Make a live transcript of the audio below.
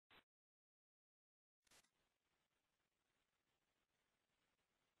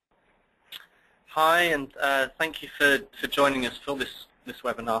Hi, and thank you for joining us for this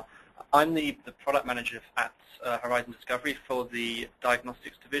webinar. I'm the product manager at Horizon Discovery for the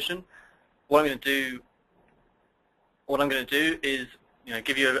Diagnostics division. What I'm going to do is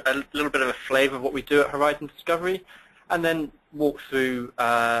give you a little bit of a flavour of what we do at Horizon Discovery, and then walk through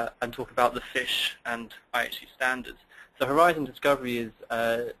and talk about the FISH and IHC standards. So Horizon Discovery is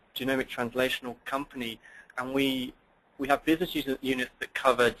a genomic translational company, and we have business units that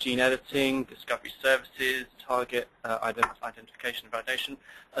cover gene editing, discovery services, target identification and validation,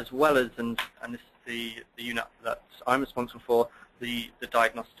 as well as, and this is the unit that I'm responsible for, the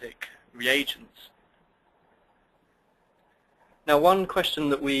diagnostic reagents. Now, one question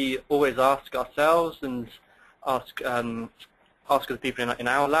that we always ask ourselves and ask other people in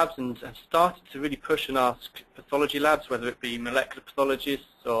our labs, and have started to really push and ask pathology labs, whether it be molecular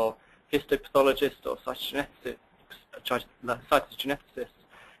pathologists or histopathologists or cytogeneticists,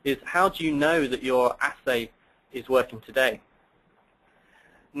 is how do you know that your assay is working today?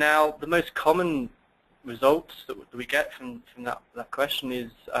 Now, the most common results that we get from that question is,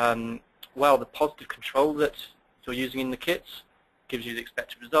 well, the positive control that you're using in the kits gives you the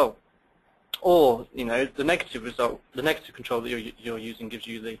expected result, or the negative result, the negative control that you're using gives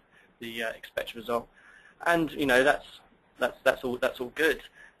you the expected result, and that's all good.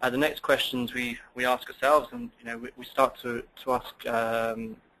 The next questions we ask ourselves, and we start to ask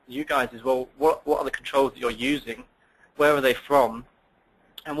you guys, is, well, what are the controls that you're using, where are they from,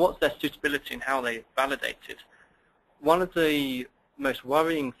 and what's their suitability and how they validated? One of the most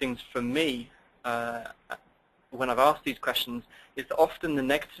worrying things for me when I've asked these questions is that often the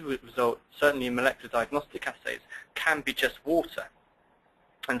negative result, certainly in molecular diagnostic assays, can be just water,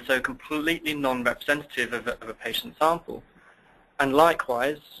 and so completely non-representative of a patient sample. And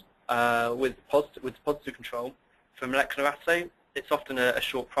likewise, with positive control for molecular assay, it's often a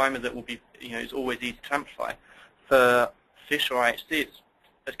short primer that will be, is always easy to amplify. For FISH or IHC,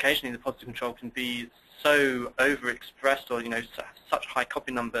 occasionally the positive control can be so overexpressed, or such high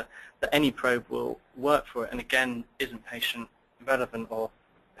copy number that any probe will work for it, and again isn't patient relevant or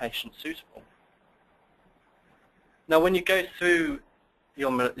patient suitable. Now, when you go through the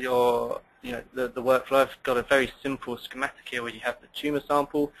workflow, I've got a very simple schematic here where you have the tumor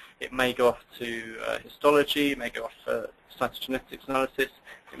sample. It may go off to histology, it may go off to cytogenetics analysis,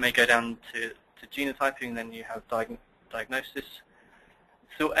 it may go down to genotyping, and then you have diagnosis.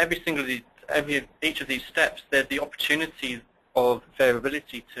 So each of these steps, there's the opportunity of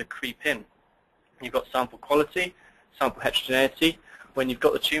variability to creep in. You've got sample quality, sample heterogeneity. When you've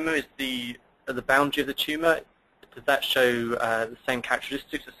got the tumor, is the boundary of the tumor, does that show the same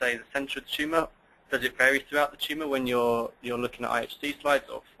characteristics as, say, the center of the tumor? Does it vary throughout the tumor when you're looking at IHC slides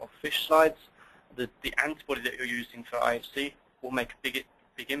or FISH slides? The antibody that you're using for IHC will make a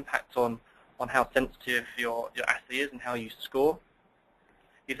big impact on how sensitive your assay is and how you score.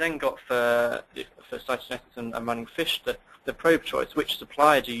 You've then got for cytogenetics and running FISH the probe choice. Which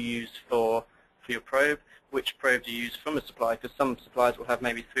supplier do you use for your probe? Which probe do you use from a supplier? Because some suppliers will have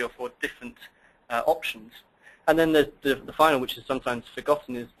maybe 3 or 4 different options. And then the final, which is sometimes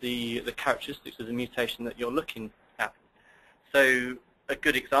forgotten, is the characteristics of the mutation that you're looking at. So a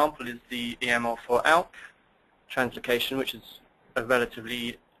good example is the EMR4ALK translocation, which is a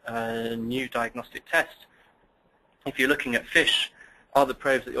relatively new diagnostic test. If you're looking at FISH, are the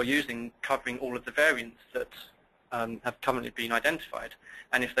probes that you're using covering all of the variants that have currently been identified?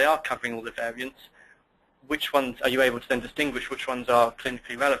 And if they are covering all the variants, which ones are you able to then distinguish which ones are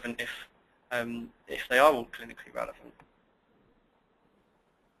clinically relevant if they are all clinically relevant?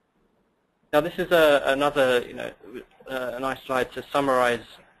 Now, this is another a nice slide to summarize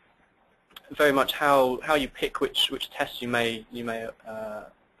very much how you pick which tests you may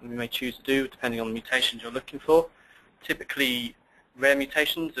choose to do depending on the mutations you're looking for. Typically, rare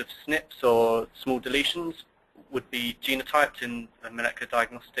mutations of SNPs or small deletions would be genotyped in a molecular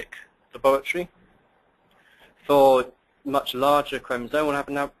diagnostic laboratory. For much larger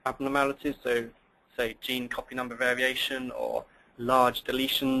chromosomal abnormalities, so say gene copy number variation or large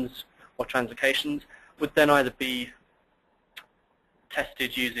deletions or translocations, would then either be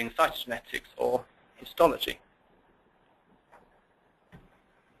tested using cytogenetics or histology.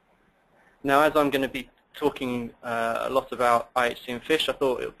 Now, as I'm going to be talking a lot about IHC and FISH, I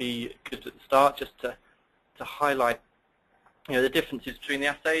thought it would be good at the start just to highlight the differences between the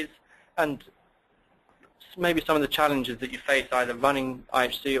assays and maybe some of the challenges that you face either running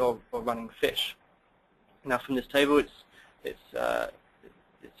IHC or running FISH. Now, from this table, it's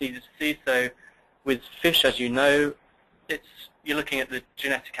easy to see. So, with FISH, as you know, you're looking at the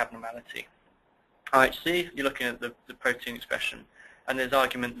genetic abnormality. IHC, you're looking at the protein expression. and there's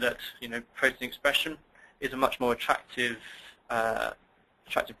argument that protein expression is a much more attractive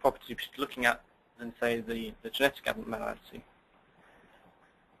property to be looking at than, say, the genetic abnormality.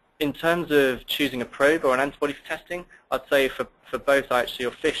 In terms of choosing a probe or an antibody for testing, I'd say for both IHC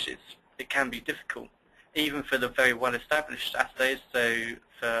or FISH, it can be difficult. Even for the very well-established assays, so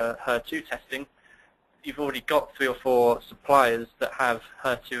for HER2 testing, you've already got 3 or 4 suppliers that have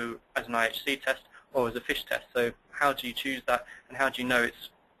HER2 as an IHC test or as a FISH test. So how do you choose that, and how do you know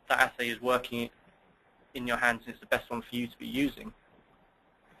that assay is working in your hands and it's the best one for you to be using?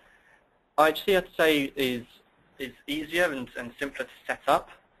 IHC, I'd say, is easier and simpler to set up,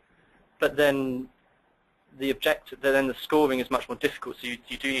 but then the scoring is much more difficult. So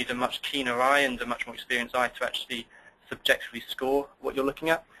you do need a much keener eye and a much more experienced eye to actually subjectively score what you're looking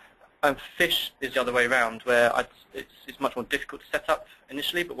at. And FISH is the other way around, where it's much more difficult to set up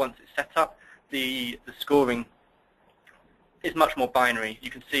initially, but once it's set up, the scoring is much more binary.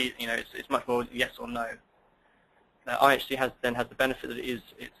 You can see, it's much more yes or no. IHC then has the benefit that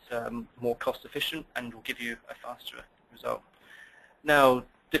it's more cost efficient and will give you a faster result. Now,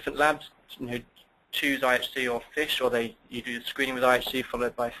 different labs, choose IHC or FISH, or you do the screening with IHC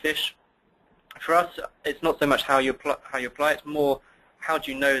followed by FISH. For us, it's not so much how you apply. It's more how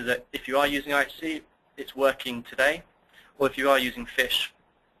do you know that if you are using IHC, it's working today, or if you are using FISH,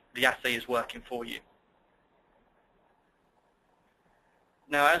 the assay is working for you.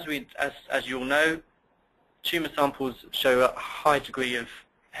 Now, as you all know, tumor samples show a high degree of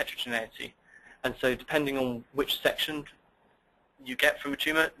heterogeneity, and so depending on which section you get from a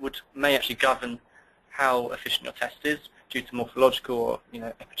tumor may actually govern how efficient your test is due to morphological or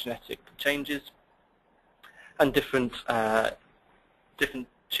epigenetic changes, and different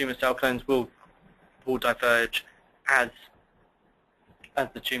tumor cell clones will diverge as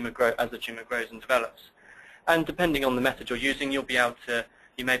the tumor grows and develops. And depending on the method you're using, you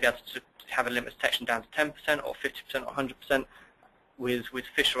may be able to have a limit detection down to 10% or 50% or 100%. With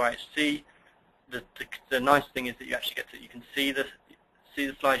FISH or IHC, the nice thing is that you actually you can see the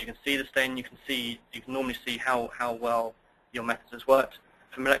slides, you can see the stain, you can normally see how well your method has worked.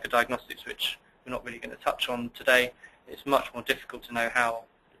 For molecular diagnostics, which we're not really going to touch on today, it's much more difficult to know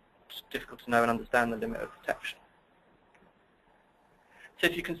and understand the limit of detection. So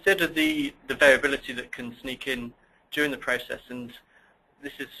if you consider the variability that can sneak in during the process, and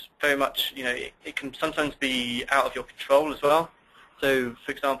this is very much, it can sometimes be out of your control as well. So,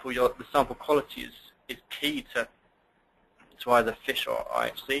 for example, the sample quality is key to either FISH or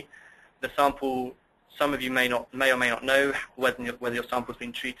IHC. The sample, some of you may or may not know whether your sample has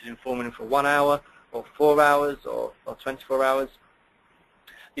been treated in formalin for 1 hour or 4 hours or 24 hours.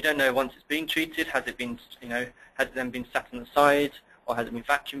 You don't know once it's being treated, has it then been sat on the side, or has it been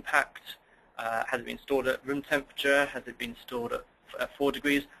vacuum packed? Has it been stored at room temperature? Has it been stored at 4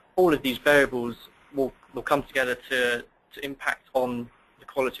 degrees? All of these variables will come together to impact on the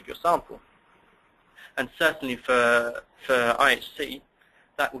quality of your sample. And certainly for IHC,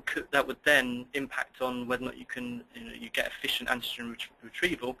 that would then impact on whether or not you get efficient antigen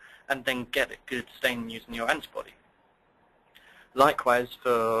retrieval and then get a good stain using your antibody. Likewise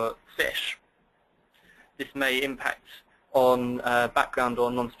for FISH, this may impact on background or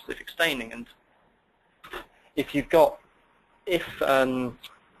non-specific staining. And if you're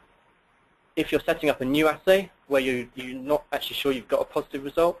setting up a new assay where you're not actually sure you've got a positive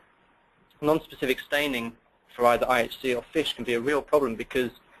result, non-specific staining for either IHC or FISH can be a real problem,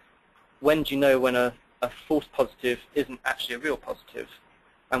 because when do you know when a false positive isn't actually a real positive?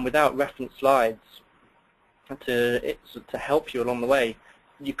 And without reference slides to help you along the way,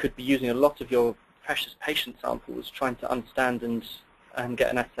 you could be using a lot of your precious patient samples trying to understand and get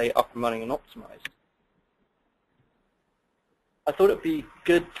an assay up and running and optimized. I thought it would be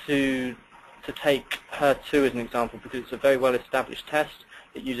good to take HER2 as an example, because it's a very well established test.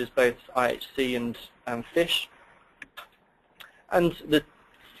 It uses both IHC and FISH. And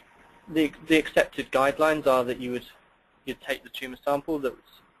the accepted guidelines are that you'd take the tumor sample that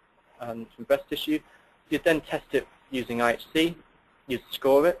was from breast tissue. You'd then test it using IHC. You'd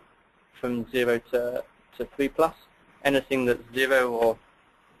score it from 0 to 3+. Anything that's 0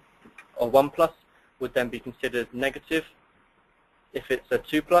 or 1+ would then be considered negative. If it's a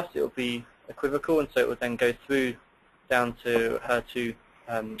 2+, it will be equivocal, and so it would then go through down to HER2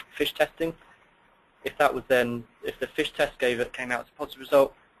 FISH testing. If the FISH test came out as a positive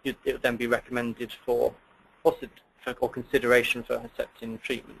result, it would then be recommended for consideration for Herceptin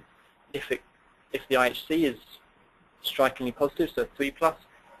treatment. If the IHC is strikingly positive, so 3+,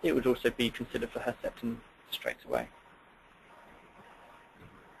 it would also be considered for Herceptin straight away.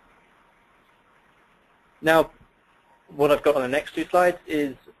 Now, what I've got on the next two slides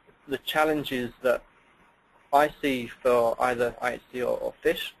is the challenges that I see for either IHC or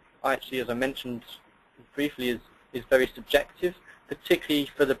fish. IHC, as I mentioned briefly, is very subjective, particularly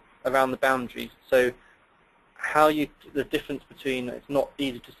for around the boundaries. So the difference between, it's not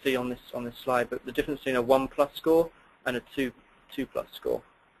easy to see on this slide, but the difference between a 1+ score and a 2+ score.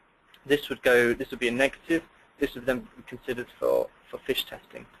 This would be a negative. This would then be considered for fish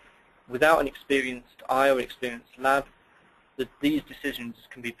testing. Without an experienced eye or experienced lab, these decisions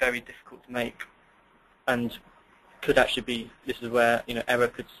can be very difficult to make, and could actually be, this is where error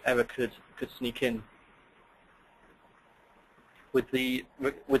could sneak in. With the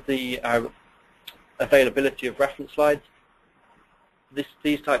availability of reference slides,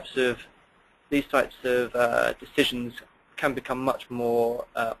 these types of decisions can become much more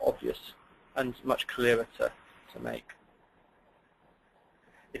obvious and much clearer to make.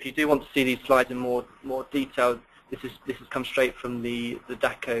 If you do want to see these slides in more detail, this has come straight from the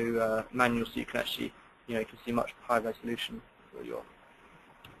DACO manual, so you can actually you can see much higher resolution for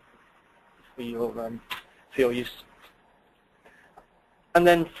your use. And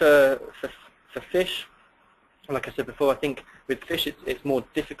then for fish, like I said before, I think with fish it's more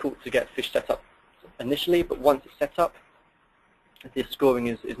difficult to get fish set up initially, but once it's set up, the scoring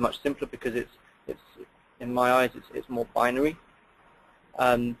is much simpler because it's in my eyes it's more binary.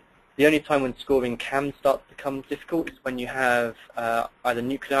 The only time when scoring can start to become difficult is when you have either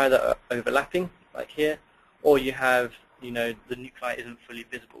nuclei that are overlapping, like here, or you have the nuclei isn't fully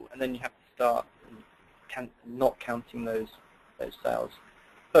visible, and then you have to start not counting those cells.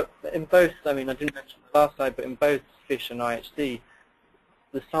 But in both, I mean, I didn't mention the last slide, but in both fish and IHC,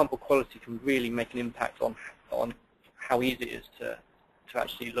 the sample quality can really make an impact on how easy it is to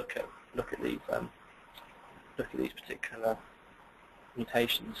actually look at these particular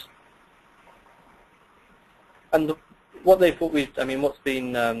mutations. And what what's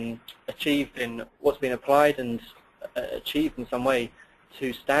been achieved what's been applied and achieved in some way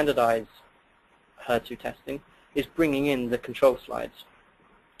to standardize HER2 testing is bringing in the control slides.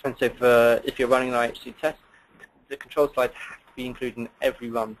 And so if you're running an IHC test, the control slides have to be included in every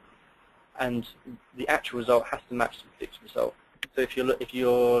run, and the actual result has to match the predicted result. So if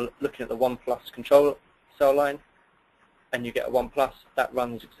you're looking at the 1+ control cell line and you get a 1+, that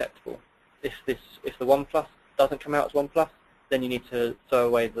run is acceptable. If the 1+ doesn't come out as 1+, then you need to throw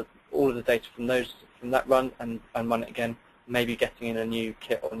away all of the data from that run and run it again, maybe getting in a new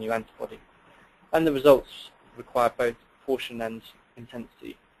kit or a new antibody. And the results require both proportion and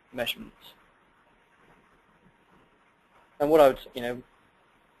intensity measurements. And what I'd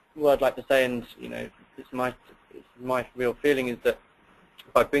like to say, and it's my real feeling, is that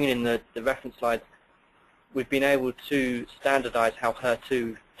by bringing in the reference slides, we've been able to standardize how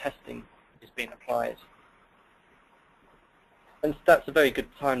HER2 testing is being applied. And that's a very good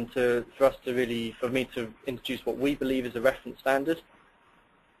time for me to introduce what we believe is a reference standard.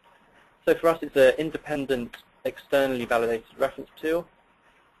 So for us, it's an independent, externally validated reference tool.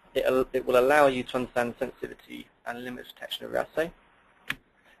 It will allow you to understand the sensitivity and limit detection of your assay.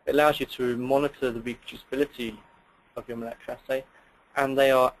 It allows you to monitor the reproducibility of your molecular assay, and they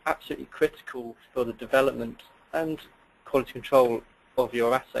are absolutely critical for the development and quality control of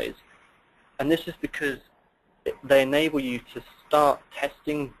your assays. And this is because they enable you to start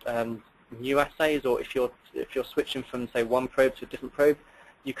testing new assays, or if you're switching from, say, one probe to a different probe,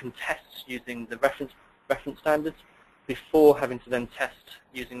 you can test using the reference standards before having to then test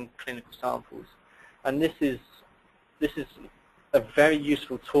using clinical samples. And this is a very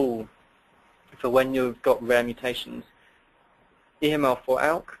useful tool for when you've got rare mutations.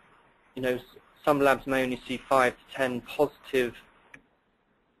 EML4-ALK, some labs may only see 5 to 10 positive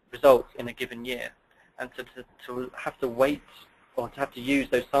results in a given year, and to have to wait or to have to use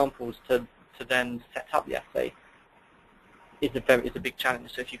those samples to then set up the assay is a big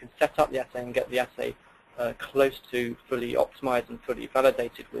challenge. So if you can set up the assay and get the assay close to fully optimized and fully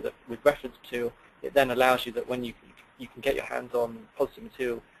validated with reference material, it then allows you that when you can get your hands on positive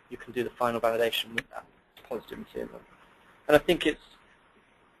material, you can do the final validation with that positive material. And I think it's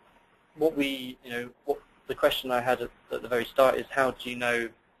what the question I had at the very start is, how do you know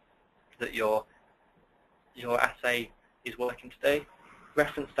that your assay is working today?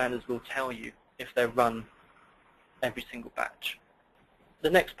 Reference standards will tell you if they're run every single batch. The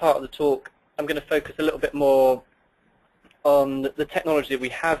next part of the talk, I'm going to focus a little bit more on the technology that we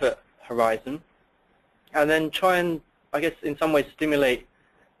have at Horizon, and then try and, I guess, in some ways stimulate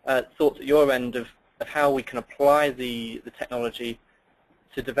thoughts at your end of how we can apply the technology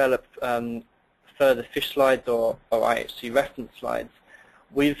to develop further fish slides or IHC reference slides.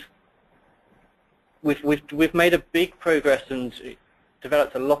 we've made a big progress and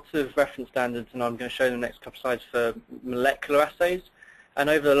developed a lot of reference standards, and I'm going to show you the next couple of slides for molecular assays. And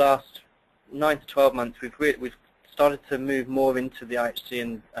over the last 9 to 12 months, we've started to move more into the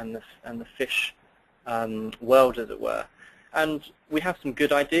IHC and the fish world, as it were. And we have some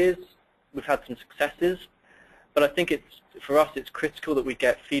good ideas. We've had some successes, but I think for us it's critical that we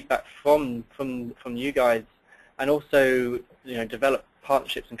get feedback from you guys, and also develop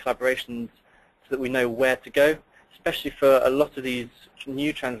partnerships and collaborations so that we know where to go. Especially for a lot of these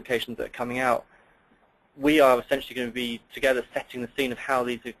new translocations that are coming out, we are essentially going to be together setting the scene of how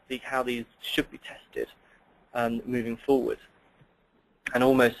these should be tested moving forward, and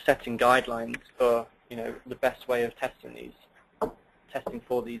almost setting guidelines for the best way of testing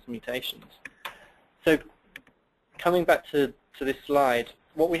for these mutations. So coming back to this slide,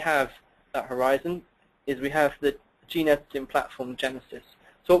 what we have at Horizon is we have the gene editing platform Genesis.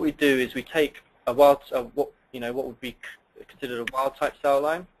 So what we do is we take what would be considered a wild type cell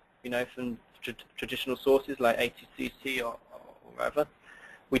line, from traditional sources like ATCC or wherever.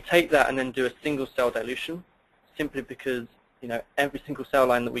 We take that and then do a single cell dilution, simply because every single cell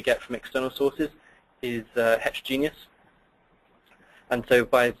line that we get from external sources is heterogeneous. And so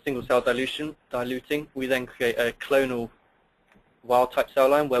by single cell diluting, we then create a clonal wild type cell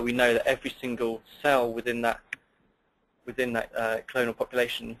line where we know that every single cell within that clonal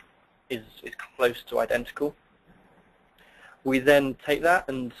population is close to identical. We then take that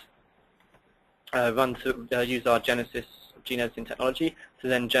and use our Genesis gene editing technology to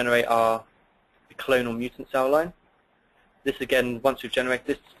then generate our clonal mutant cell line. This again, once we've generated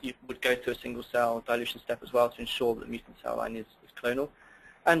this, you would go to a single cell dilution step as well to ensure that the mutant cell line is clonal.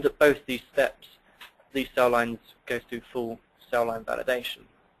 And at both these steps, these cell lines go through full cell line validation.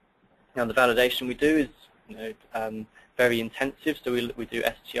 Now the validation we do is very intensive, so we do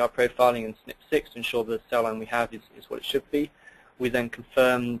STR profiling and SNP6 to ensure the cell line we have is what it should be. We then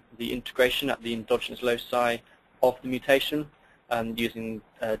confirm the integration at the endogenous loci of the mutation using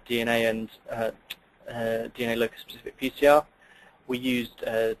DNA and DNA locus-specific PCR. We used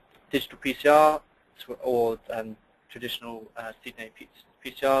digital PCR or traditional cDNA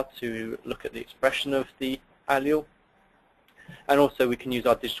PCR to look at the expression of the allele. And also we can use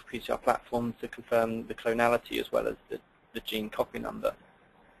our digital PCR platform to confirm the clonality as well as the gene copy number.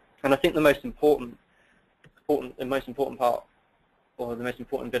 And I think the most important part, or the most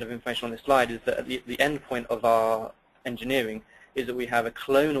important bit of information on this slide, is that at the end point of our engineering is that we have a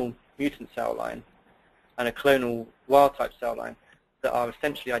clonal mutant cell line and a clonal wild type cell line that are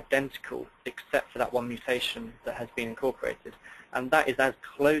essentially identical except for that one mutation that has been incorporated. And that is as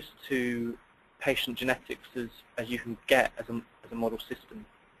close to patient genetics as you can get as a model system.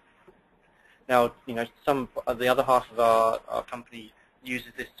 Now, some of the other half of our company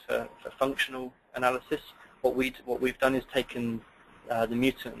uses this for functional analysis. What we've done is taken the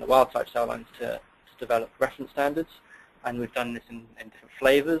mutant and the wild type cell lines to develop reference standards, and we've done this in different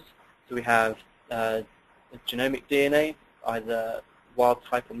flavors. So we have genomic DNA, either wild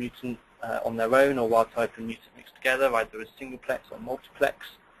type or mutant on their own, or wild type and mutant mixed together, either as singleplex or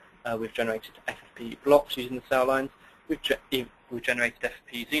multiplex. We've generated FFP blocks using the cell lines. We've generated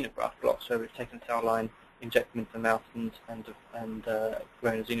FFP xenograft blocks, so we've taken the cell line, injected them into the mouse, and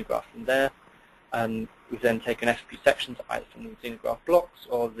grown a xenograft from there. We've then taken FFP sections either from the xenograft blocks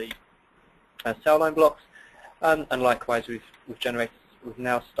or the cell line blocks, and likewise we've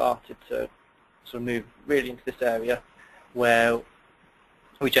now started to sort of move really into this area where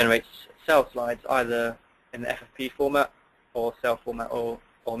we generate cell slides either in the FFP format or cell format or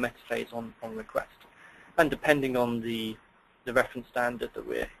metaphase on request. And depending on the reference standard that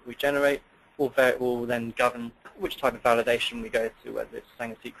we generate, will then govern which type of validation we go to, whether it's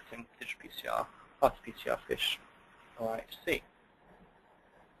Sanger sequencing, digital PCR, RT-PCR FISH, or IHC.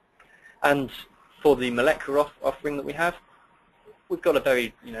 And for the molecular offering that we have, we've got a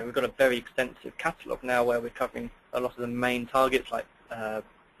very extensive catalogue now where we're covering a lot of the main targets like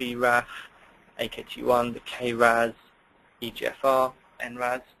BRAF, AKT1, the KRAS, EGFR,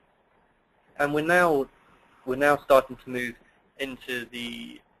 NRAS, and we're now starting to move into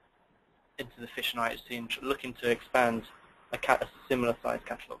the FISH and IHC and looking to expand a similar size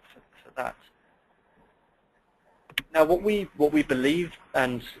catalogue for that. Now, what we believe,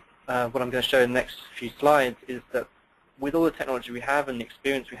 and what I'm going to show in the next few slides, is that with all the technology we have and the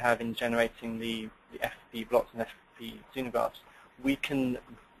experience we have in generating the FFP blocks and FFP xenografts, we can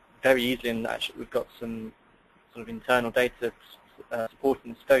very easily, and actually we've got some sort of internal data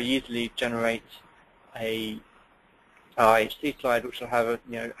supporting this, very easily generate a IHC slide which will have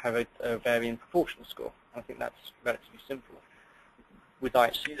a variant proportional score. I think that's relatively simple. with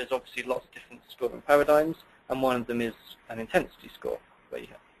IHC, there's obviously lots of different scoring paradigms, and one of them is an intensity score, where this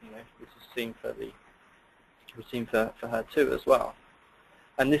is seen for HER2 as well.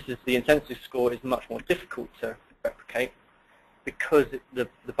 And the intensity score is much more difficult to replicate because the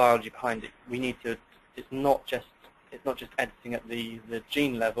biology behind it. It's not just editing at the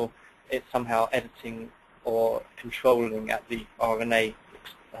gene level. It's somehow editing or controlling at the RNA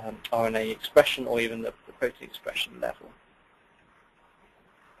expression or even the protein expression level.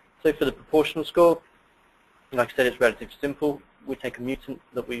 So for the proportional score, like I said, it's relatively simple. We take a mutant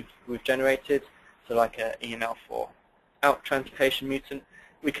that we've generated, so like a EML4 out translocation mutant.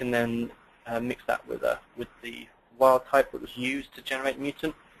 We can then mix that with the wild type that was used to generate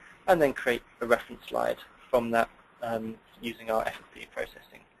mutant, and then create a reference slide from that using our FFPE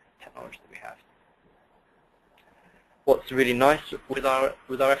processing technology that we have. What's really nice with our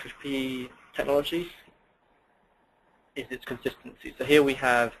FFPE technology is its consistency. So here we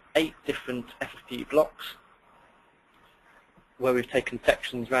have 8 different FFPE blocks where we've taken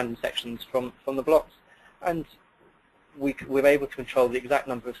random sections from the blocks, and we're able to control the exact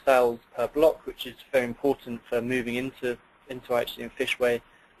number of cells per block, which is very important for moving into IHC in fish, where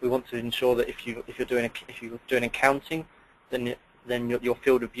we want to ensure that if you're doing accounting, then your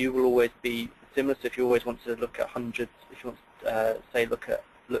field of view will always be similar. So if you always want to look at hundreds, if you want to say look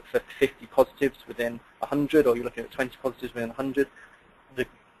for 50 positives within 100, or you're looking at 20 positives within 100, the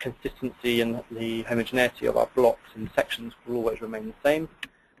consistency and the homogeneity of our blocks and sections will always remain the same.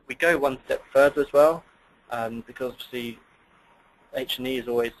 We go one step further as well, because obviously H&E is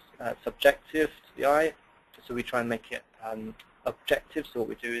always subjective to the eye, so we try and make it objective. So what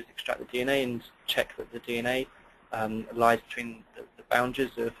we do is extract the DNA and check that the DNA lies between the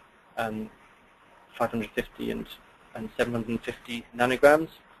boundaries of 550 and 750 nanograms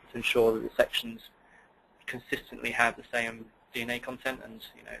to ensure that the sections consistently have the same DNA content, and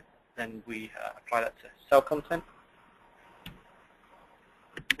then we apply that to cell content.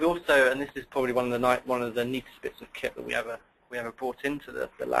 We also, and this is probably one of the neatest bits of kit that we ever brought into the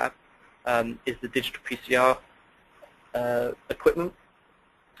lab, is the digital PCR equipment.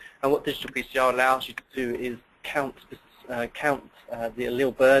 And what digital PCR allows you to do is count the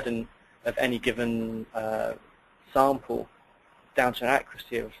allele burden of any given sample down to an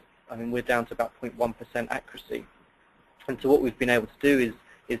accuracy of, we're down to about 0.1% accuracy. And so what we've been able to do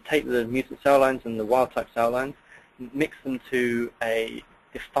is take the mutant cell lines and the wild type cell lines, mix them to a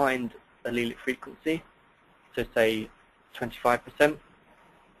defined allelic frequency, so say 25%.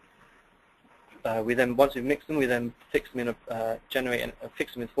 We then, once we've mixed them, we then fix them in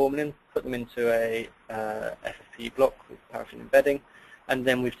fix them in formalin, put them into a FFPE block with paraffin embedding, and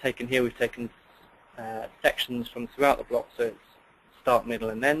then we've taken sections from throughout the block, so it's start, middle,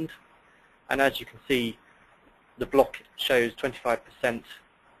 and end. And as you can see, the block shows 25%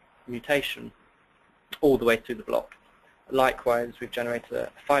 mutation all the way through the block. Likewise, we've generated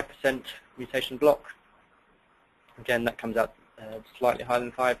a 5% mutation block. Again, that comes out slightly higher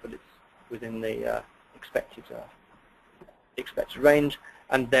than 5, but it's within the expected range.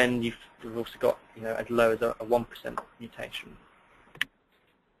 And then we've also got as low as a 1% mutation.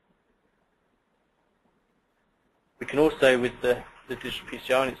 We can also, with the digital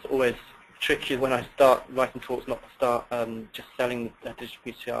PCR, and it's always tricky when I start writing talks not to start just selling a digital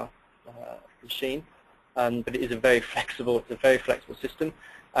PCR machine, but it is a very flexible system.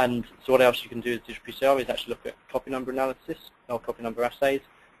 And so what else you can do with digital PCR is actually look at copy number analysis or copy number assays.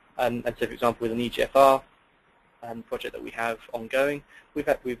 And so, for example, with an EGFR project that we have ongoing,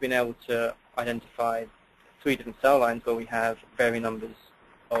 we've been able to identify 3 different cell lines where we have varying numbers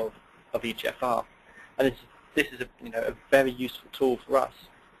of EGFR. And this is a very useful tool for us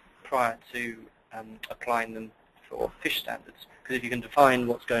prior to applying them for fish standards, because if you can define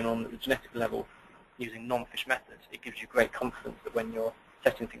what's going on at the genetic level using non-fish methods, it gives you great confidence that when you're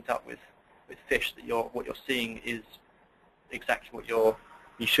setting things up with fish, that what you're seeing is exactly what you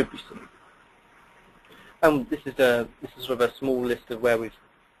should be seeing. And this is sort of a small list of where we've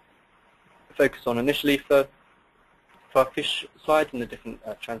focused on initially for our fish slides, and the different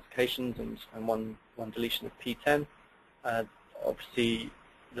translocations and one deletion of P10. Obviously,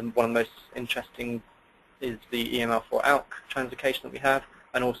 one of the most interesting is the EML4 ALK translocation that we have,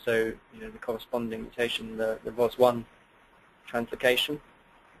 and also the corresponding mutation, the ROS1 translocation.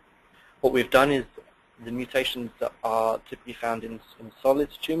 What we've done is the mutations that are typically found in solid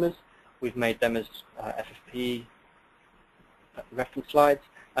tumors, we've made them as FFPE reference slides,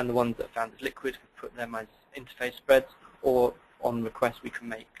 and the ones that are found as liquid, we put them as interface spreads, or on request we can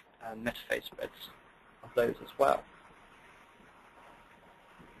make metaphase spreads of those as well.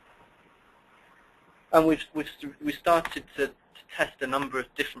 And we started to test a number of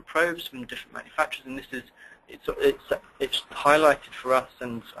different probes from different manufacturers, and it's highlighted for us.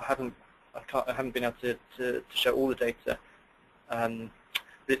 And I haven't been able to show all the data, but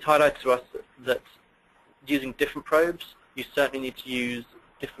it's highlighted to us that using different probes, you certainly need to use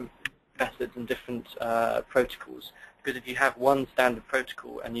different methods and different protocols. Because if you have one standard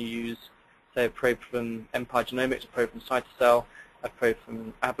protocol and you use, say, a probe from Empire Genomics, a probe from Cytocell, a probe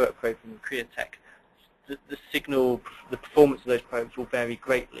from Abbott, a probe from Createch, the performance of those probes will vary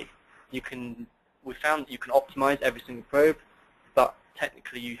greatly. We found that you can optimize every single probe, but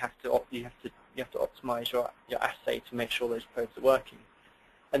technically you have to optimize your assay to make sure those probes are working.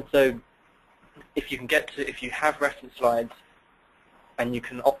 And so, if you have reference slides and you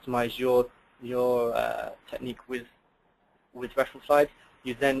can optimize your technique with reference slides,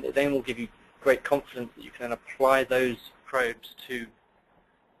 it then will give you great confidence that you can then apply those probes to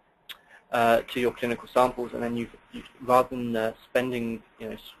your clinical samples, and then you rather than spending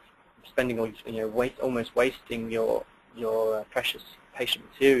or almost wasting your precious patient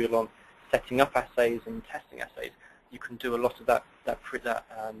material on setting up assays and testing assays, you can do a lot of that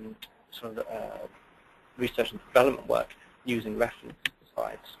sort of research and development work using reference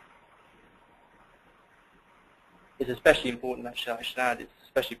slides. It's especially important, actually, I should add, it's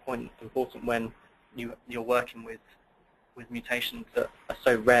especially important when you're working with mutations that are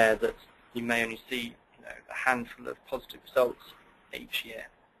so rare that you may only see a handful of positive results each year.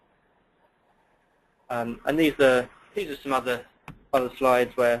 And these are some other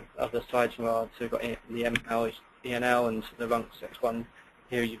slides from our, so we've got the ML, ENL, and the RUNX-X1.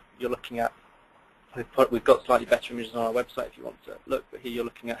 Here you're looking at, we've got slightly better images on our website if you want to look, but here you're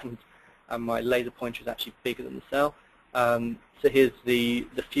looking at, and my laser pointer is actually bigger than the cell. So here's the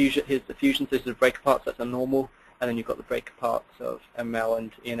fusion. Here's the fusion. So this is the breaker parts. That's a normal, and then you've got the breaker parts of ML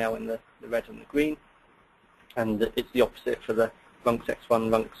and ENL in the red and the green, and it's the opposite for the RUNX-X1,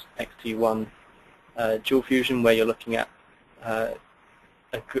 RUNX-XT1 dual fusion, where you're looking at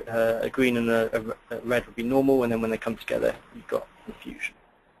a green and a red would be normal, and then when they come together, you've got the fusion.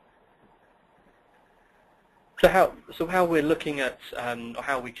 So how we're looking at, or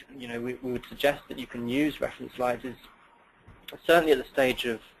how we would suggest that you can use reference slides is certainly at the stage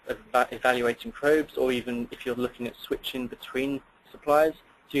of evaluating probes, or even if you're looking at switching between suppliers.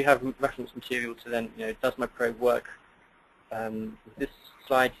 So you have reference material to then, does my probe work with this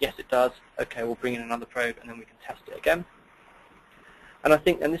slide? Yes, it does. Okay, we'll bring in another probe, and then we can test it again. And I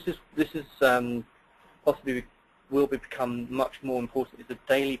think, and this is possibly will become much more important, is the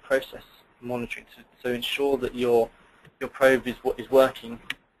daily process monitoring, so ensure that your probe is working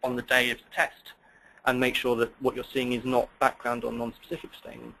on the day of the test, and make sure that what you're seeing is not background or non-specific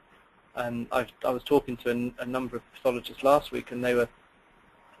staining. I was talking to a number of pathologists last week, and they were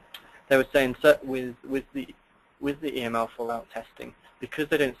saying that with the EML fallout testing, because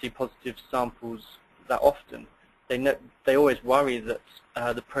they don't see positive samples that often, they always worry that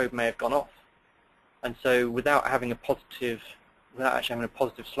the probe may have gone off, and so without actually having a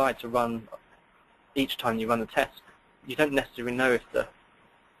positive slide to run each time you run the test, you don't necessarily know if the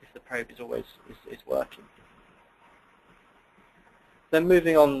probe is always working. Then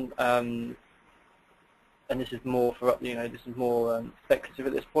moving on, and this is more speculative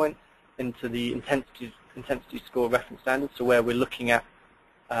at this point, into the intensity score reference standards. So where we're looking at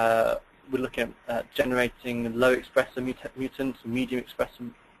generating low expressor mutants, medium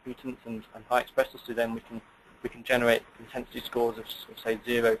expressor mutants, and high expressors. So then we can generate intensity scores of say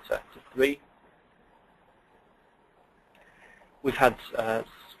 0 to 3. We've had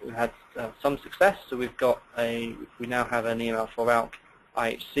some success. So we now have an EML4ALK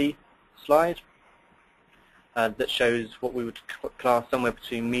IHC slide that shows what we would class somewhere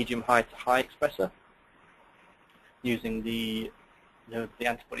between medium high to high expressor, using the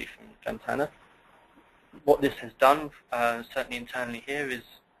antibody from Ventana. What this has done, certainly internally here, is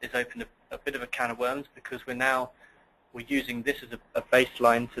opened a bit of a can of worms, because we're using this as a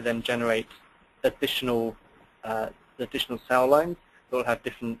baseline to then generate additional cell lines that will have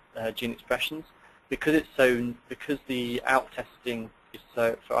different gene expressions. Because the out testing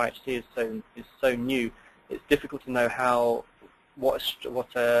for IHC is so new, it's difficult to know what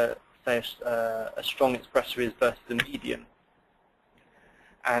a strong expressor is versus a medium.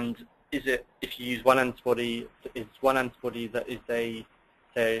 And if you use one antibody, one antibody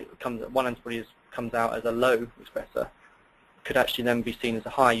comes out as a low expressor, could actually then be seen as a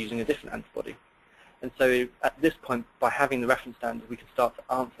high using a different antibody. And so at this point, by having the reference standard, we can start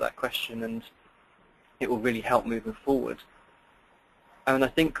to answer that question, and it will really help moving forward. And I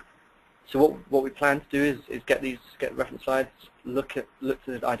think, so what we plan to do is get reference slides, look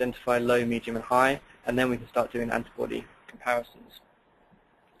to identify low, medium, and high, and then we can start doing antibody comparisons.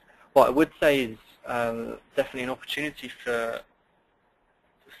 What I would say is definitely an opportunity for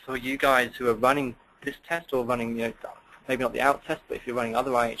you guys who are running this test or running, maybe not the ALK test, but if you're running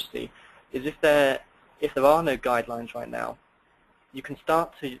other IHC, is if there are no guidelines right now, you can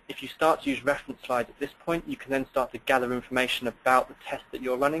start to, if you start to use reference slides at this point, you can then start to gather information about the test that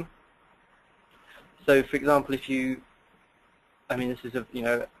you're running. So, for example, if you, this is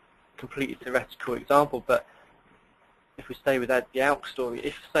a completely theoretical example, but if we stay with the ALK story,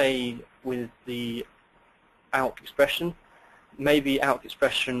 if say with the ALK expression, maybe ALK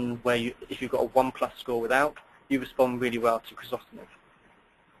expression where if you've got a 1+ score with ALK, you respond really well to crizotinib.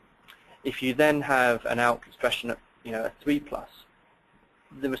 If you then have an ALK expression at a 3+,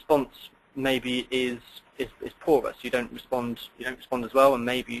 the response maybe is poorer, so you don't respond as well, and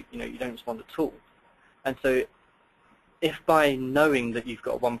maybe you don't respond at all. And so if by knowing that you've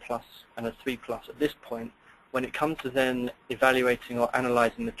got a 1+ and a 3+ at this point, when it comes to then evaluating or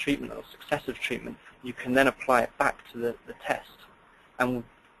analyzing the treatment or successive treatment, you can then apply it back to the test. And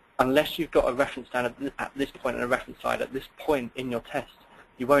unless you've got a reference down at this point and a reference slide at this point in your test,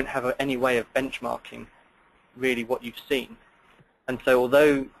 you won't have any way of benchmarking really what you've seen. And so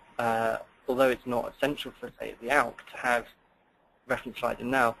although it's not essential for, say, the ALK to have reference slides in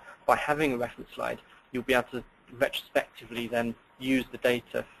now, by having a reference slide, you'll be able to retrospectively then use the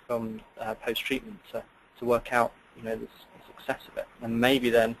data from post-treatment to work out the success of it, and maybe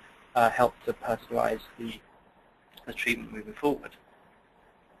then help to personalize the treatment moving forward.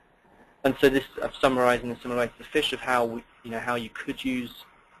 And so this, I've summarized in a similar way to the fish of how how you could use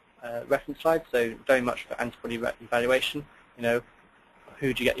reference slides. So very much for antibody evaluation.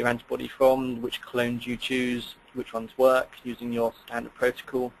 Who do you get your antibody from? Which clones you choose? Which ones work using your standard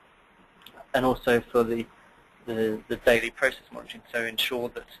protocol? And also for the daily process monitoring. So ensure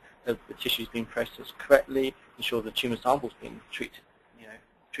that the tissue is being processed correctly. Ensure the tumor sample is being treated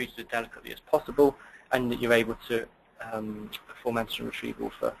as delicately as possible, and that you're able to perform antigen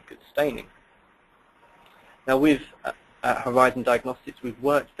retrieval for good staining. Now, with at Horizon Diagnostics, we've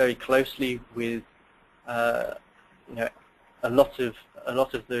worked very closely with a lot of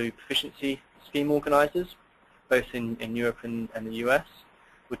the proficiency scheme organisers, both in Europe and the US.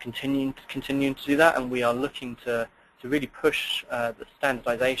 We're continuing to do that, and we are looking to really push the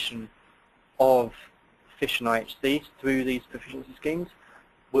standardisation of FISH and IHC through these proficiency schemes.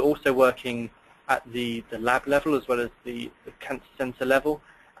 We're also working at the lab level as well as the cancer centre level,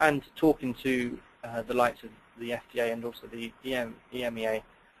 and talking to the likes of the FDA and also the EMEA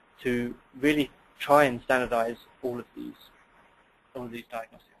to really try and standardise all of these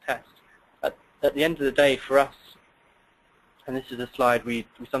diagnostic tests. At the end of the day, for us, and this is a slide we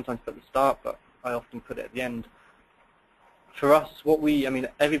sometimes put at the start, but I often put it at the end. For us,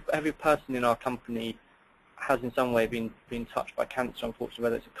 every person in our company has in some way been touched by cancer, unfortunately,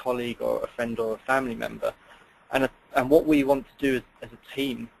 whether it's a colleague or a friend or a family member. And what we want to do as a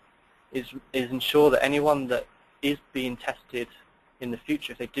team is ensure that anyone that is being tested in the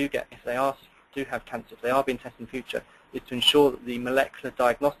future, if they do have cancer, if they are being tested in the future, is to ensure that the molecular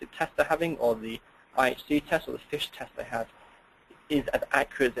diagnostic test they're having, or the IHC test, or the FISH test they have, is as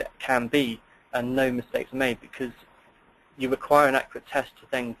accurate as it can be, and no mistakes are made, because you require an accurate test to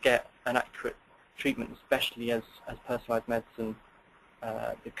then get an accurate treatment, especially as personalized medicine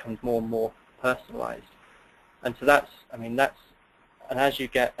becomes more and more personalized. And so and as you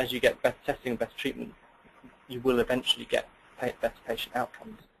get better testing and better treatment, you will eventually get better patient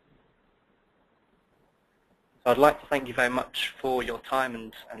outcomes. So I'd like to thank you very much for your time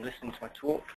and listening to my talk.